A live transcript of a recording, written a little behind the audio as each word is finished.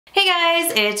Hey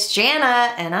guys, it's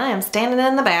Jana and I am standing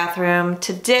in the bathroom.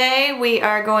 Today we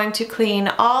are going to clean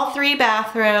all 3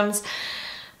 bathrooms.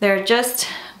 They're just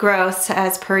gross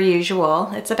as per usual.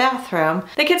 It's a bathroom.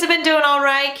 The kids have been doing all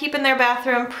right, keeping their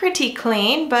bathroom pretty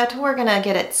clean, but we're gonna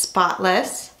get it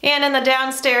spotless. And in the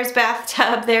downstairs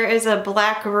bathtub, there is a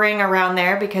black ring around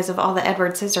there because of all the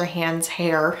Edward Scissorhands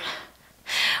hair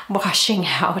washing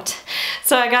out.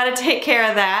 So I gotta take care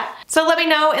of that. So let me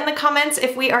know in the comments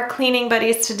if we are cleaning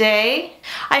buddies today.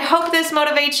 I hope this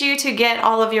motivates you to get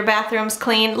all of your bathrooms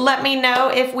clean. Let me know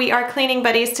if we are cleaning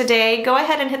buddies today. Go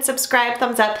ahead and hit subscribe,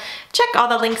 thumbs up, check all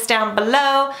the links down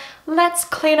below. Let's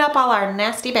clean up all our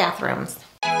nasty bathrooms.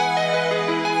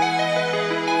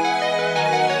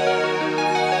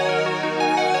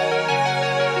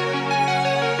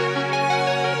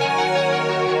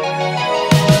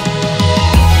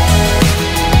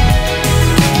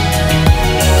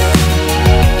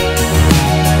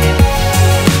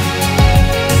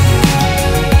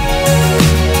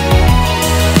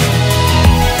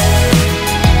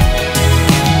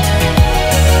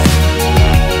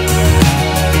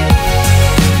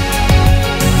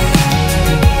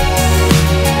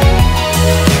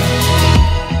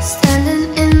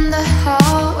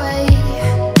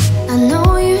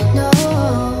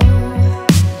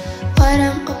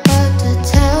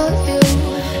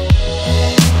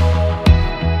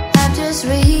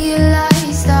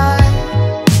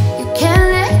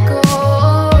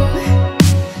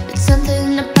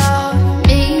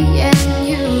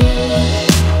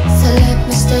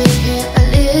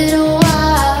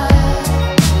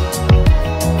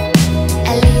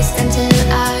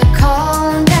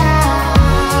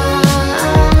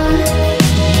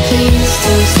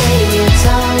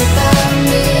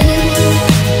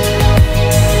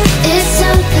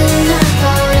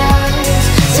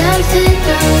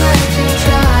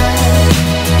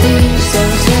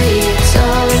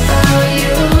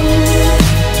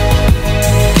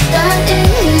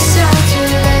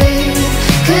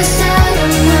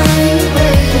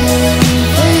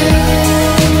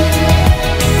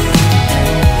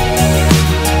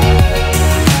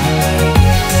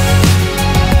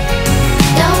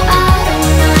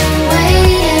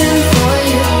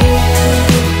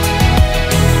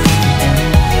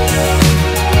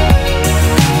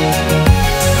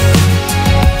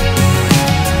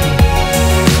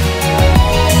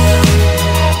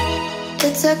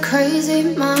 Crazy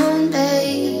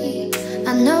Monday,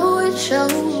 I know it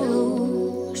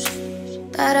shows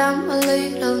that I'm a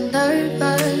little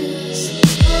nervous.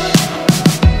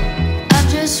 I've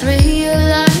just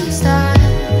realized that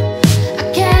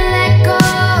I can't let go.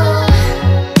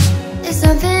 There's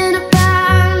something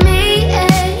about me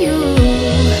and you,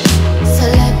 so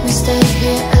let me stay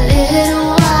here a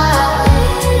little while,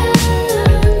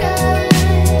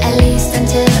 at least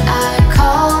until I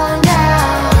calm down.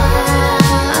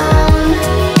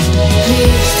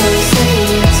 Please don't say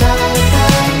it's all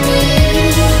about me.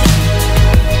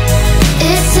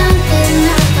 It's something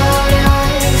about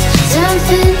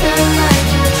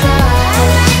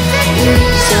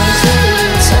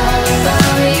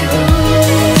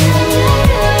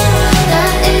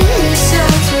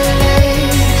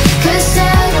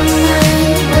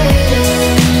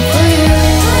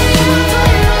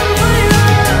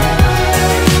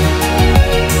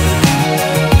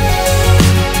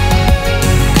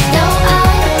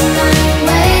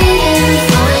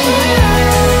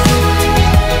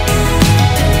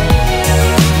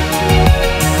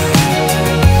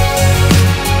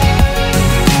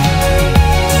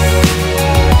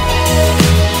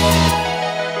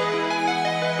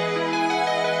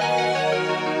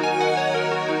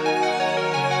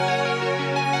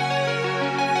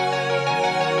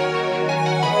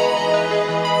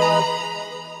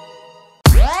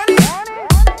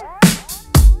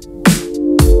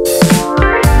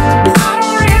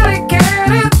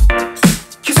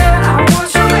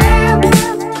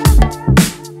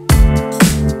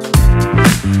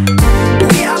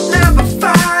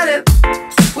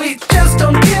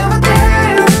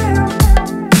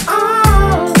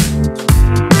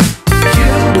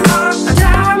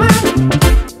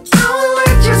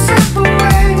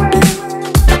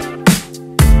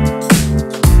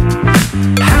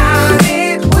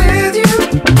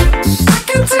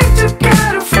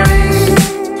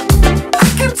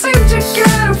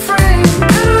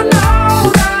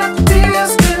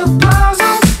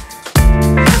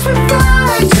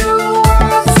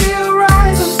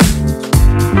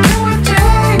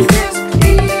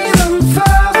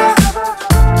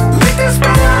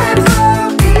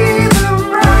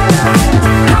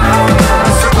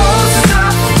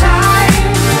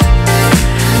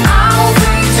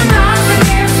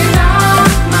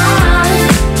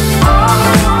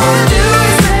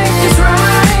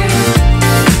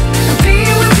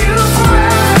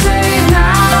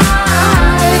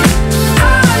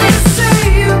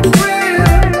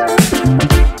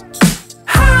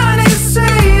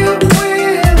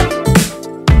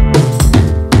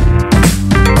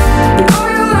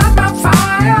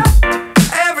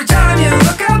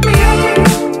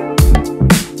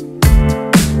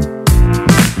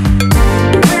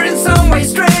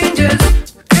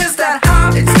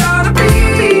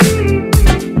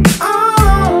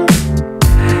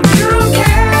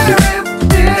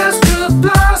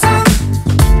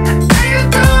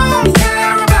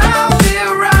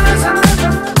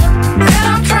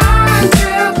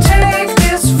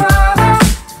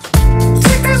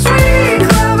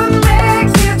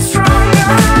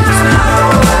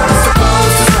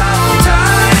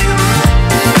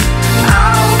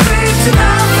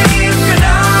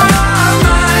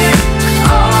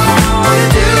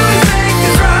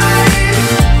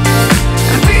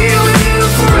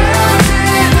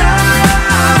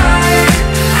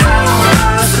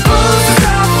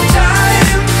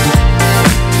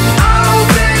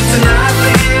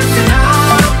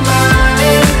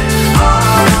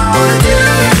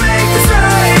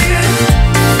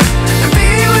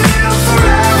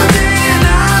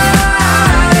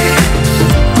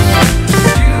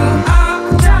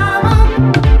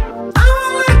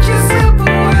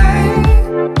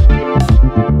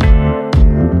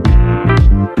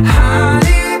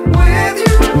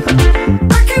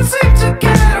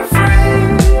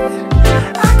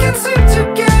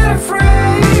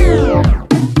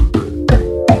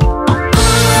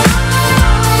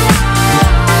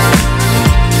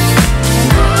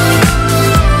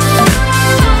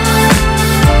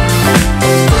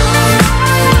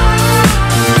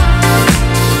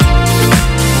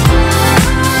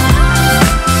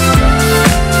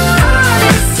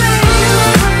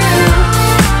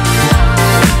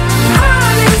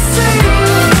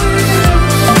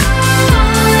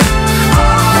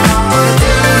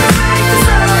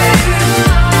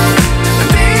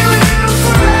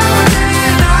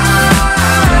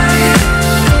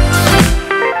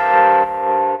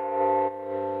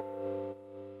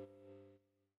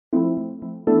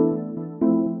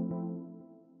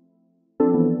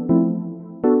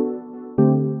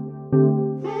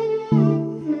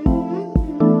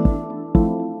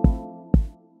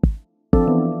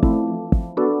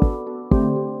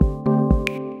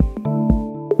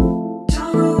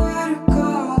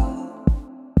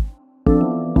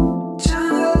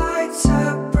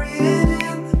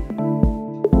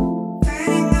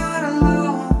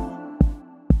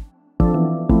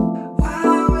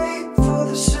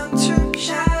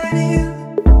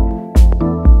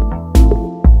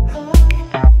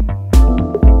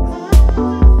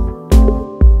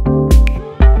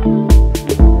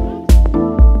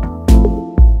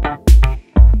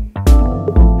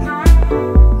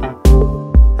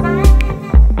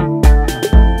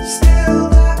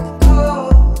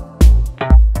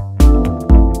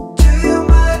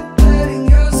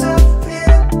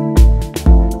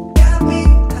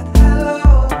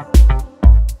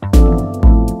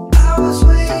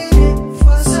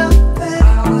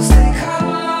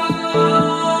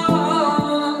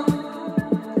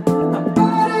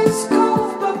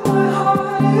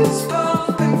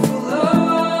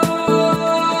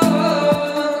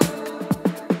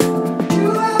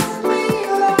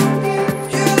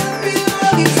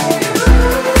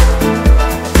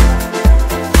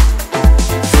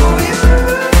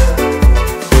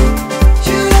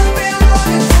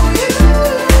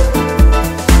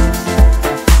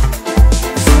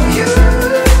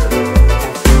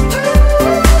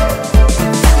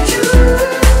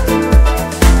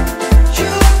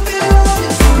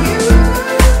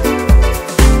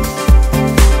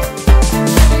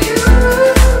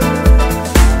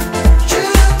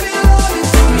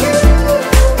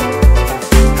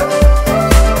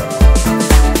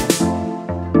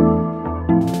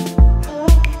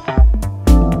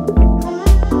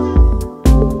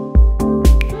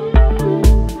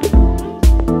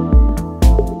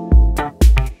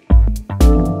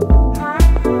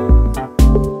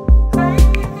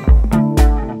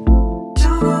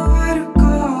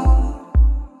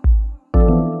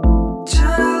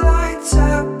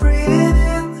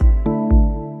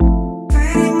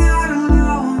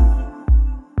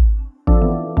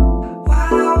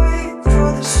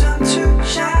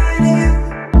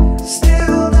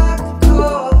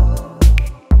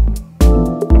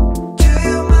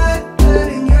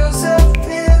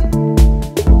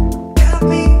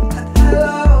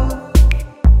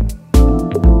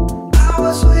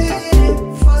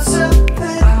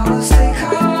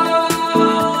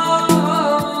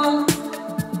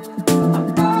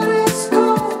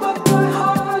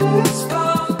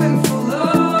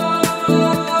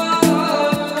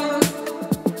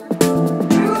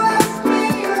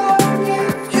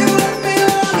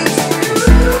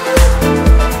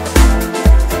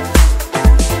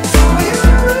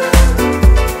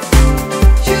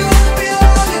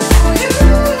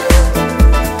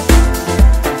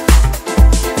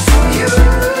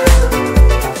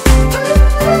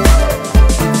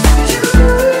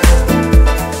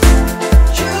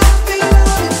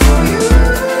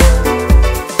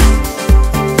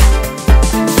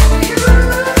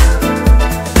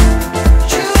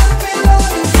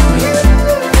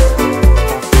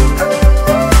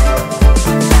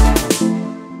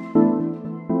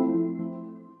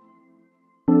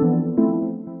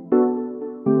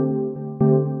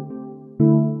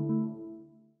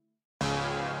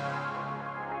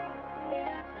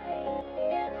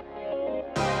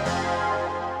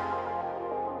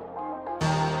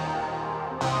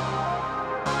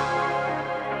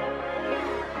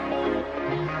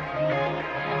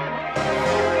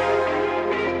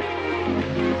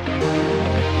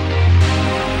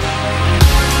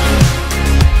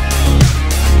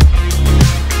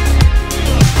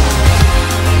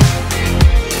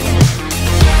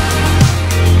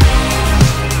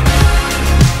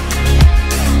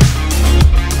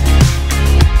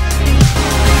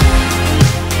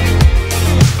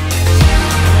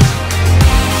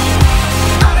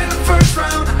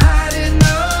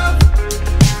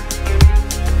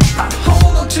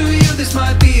This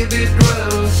might be a bit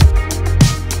rough.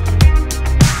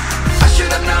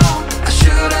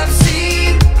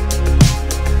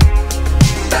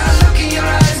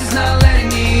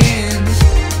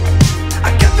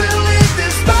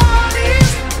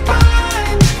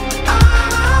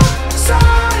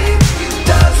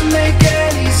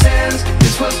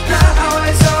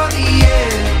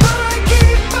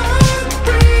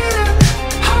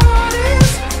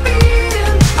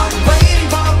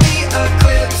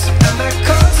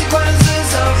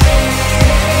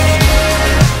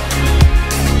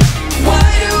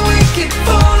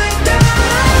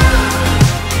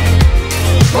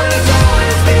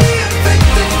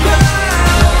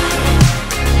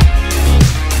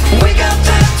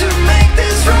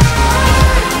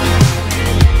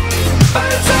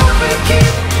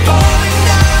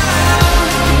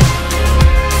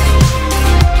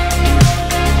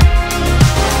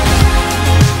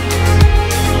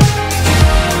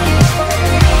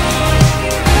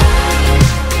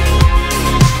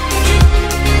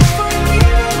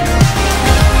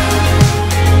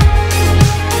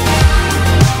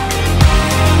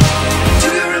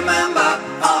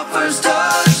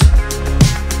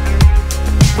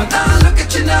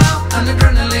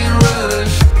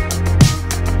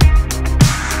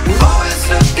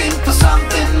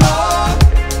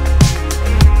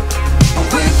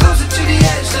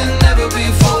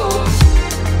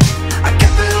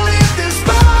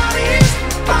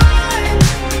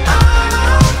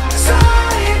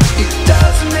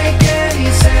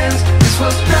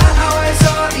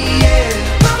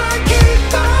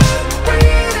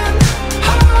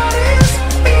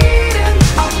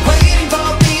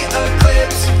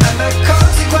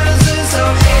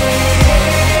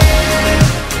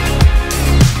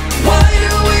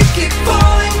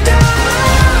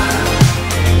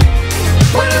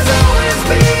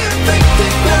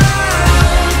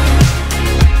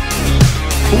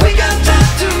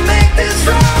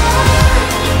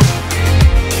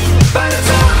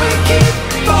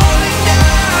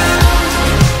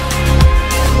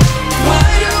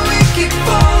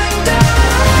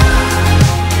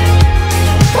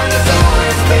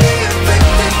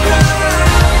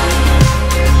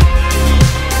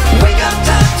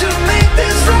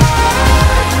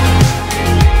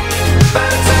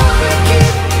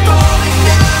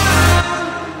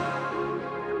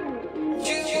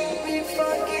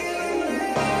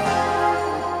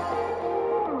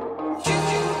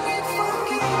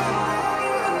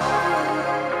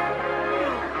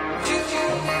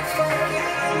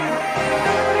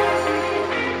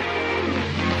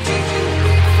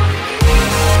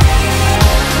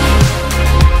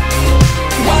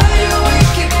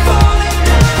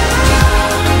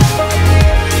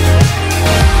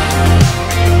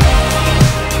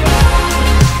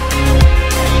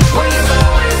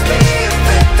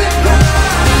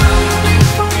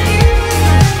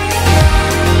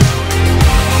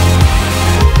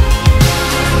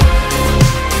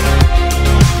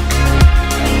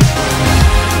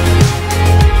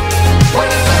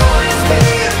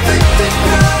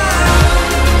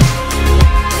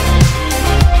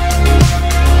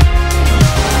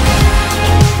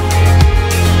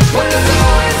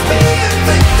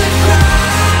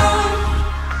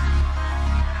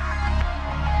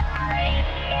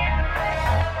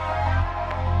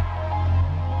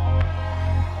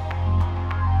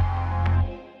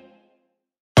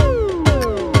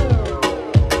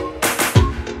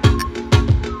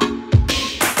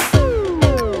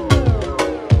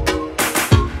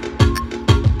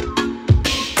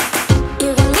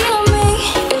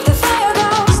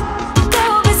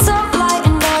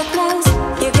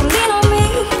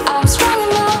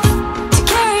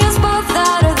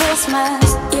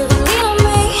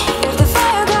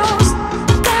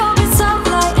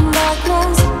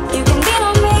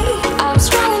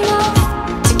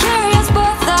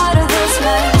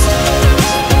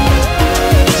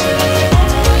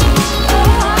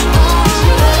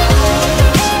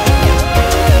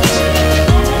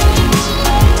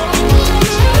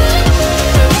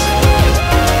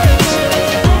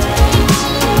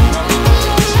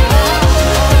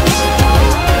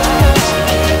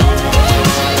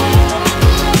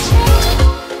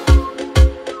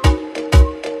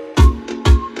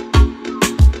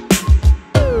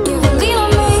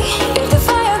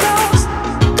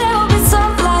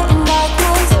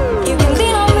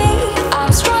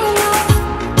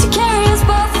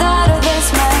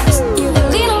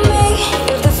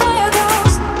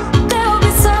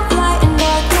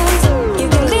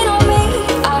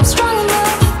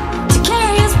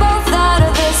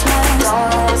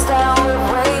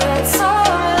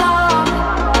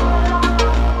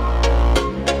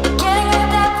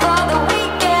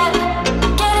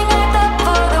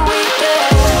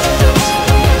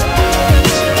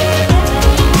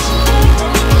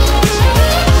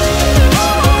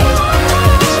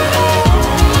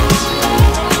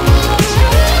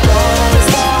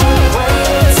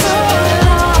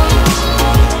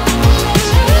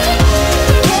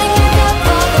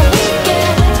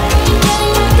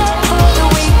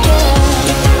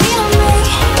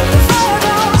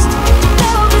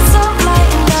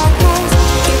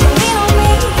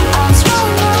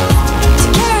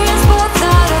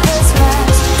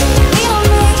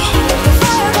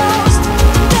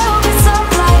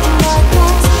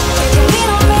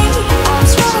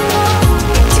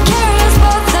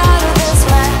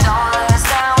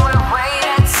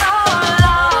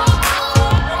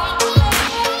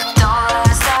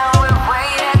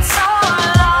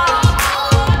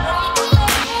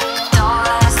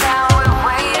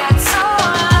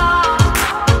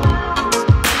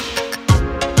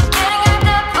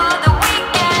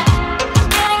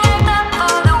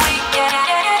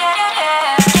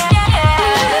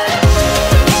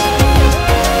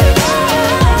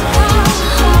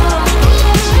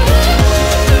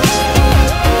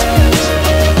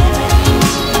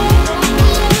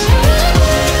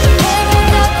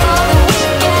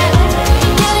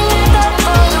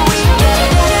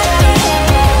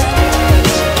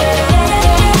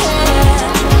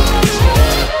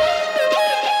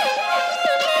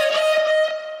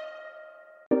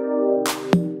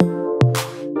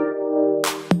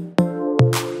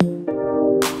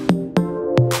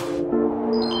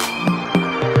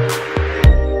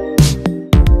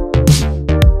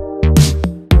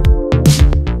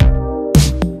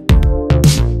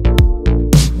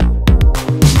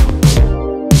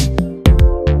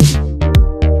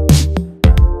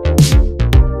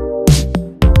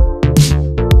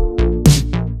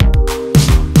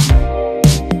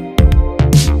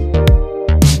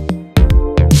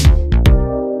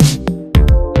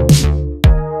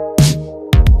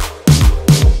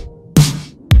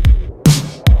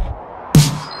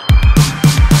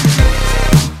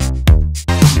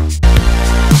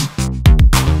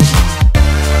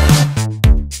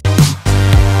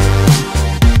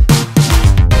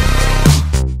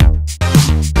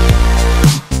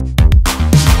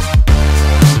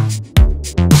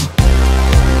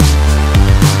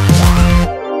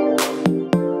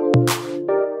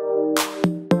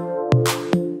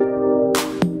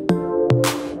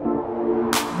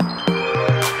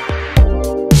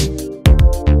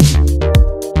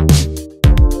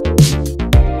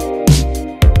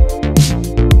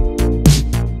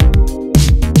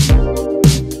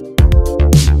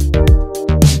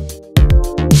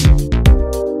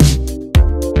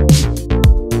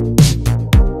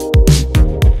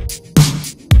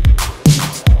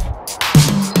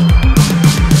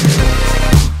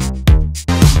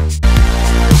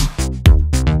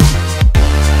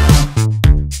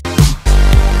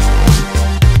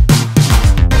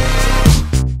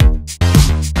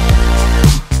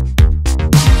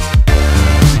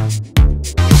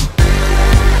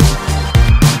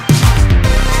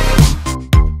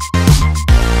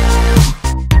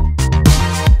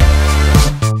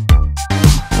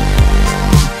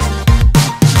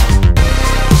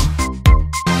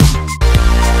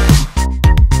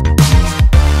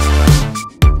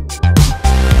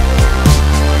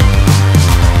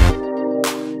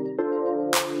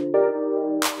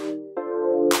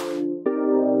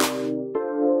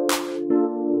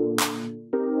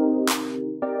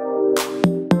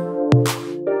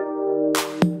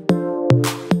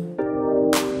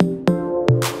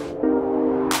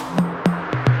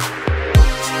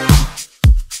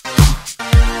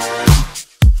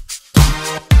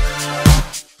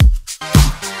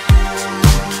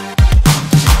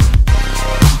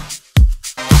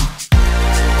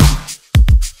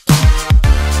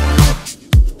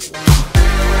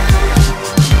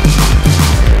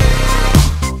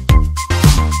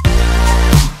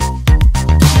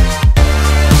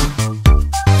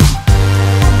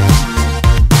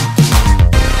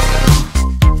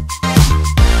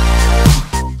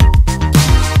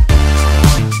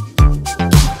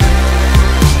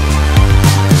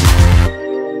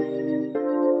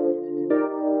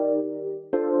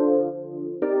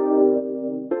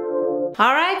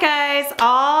 All right, guys,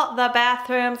 all the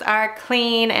bathrooms are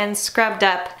clean and scrubbed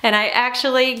up, and I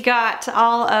actually got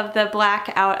all of the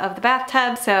black out of the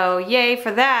bathtub, so yay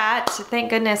for that. Thank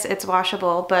goodness it's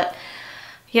washable, but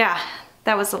yeah,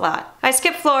 that was a lot. I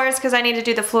skipped floors because I need to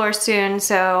do the floor soon,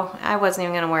 so I wasn't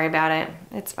even gonna worry about it.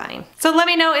 It's fine. So let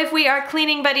me know if we are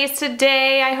cleaning buddies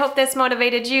today. I hope this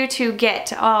motivated you to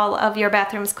get all of your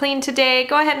bathrooms clean today.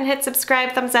 Go ahead and hit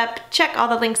subscribe, thumbs up, check all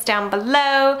the links down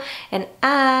below, and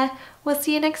I will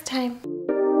see you next time.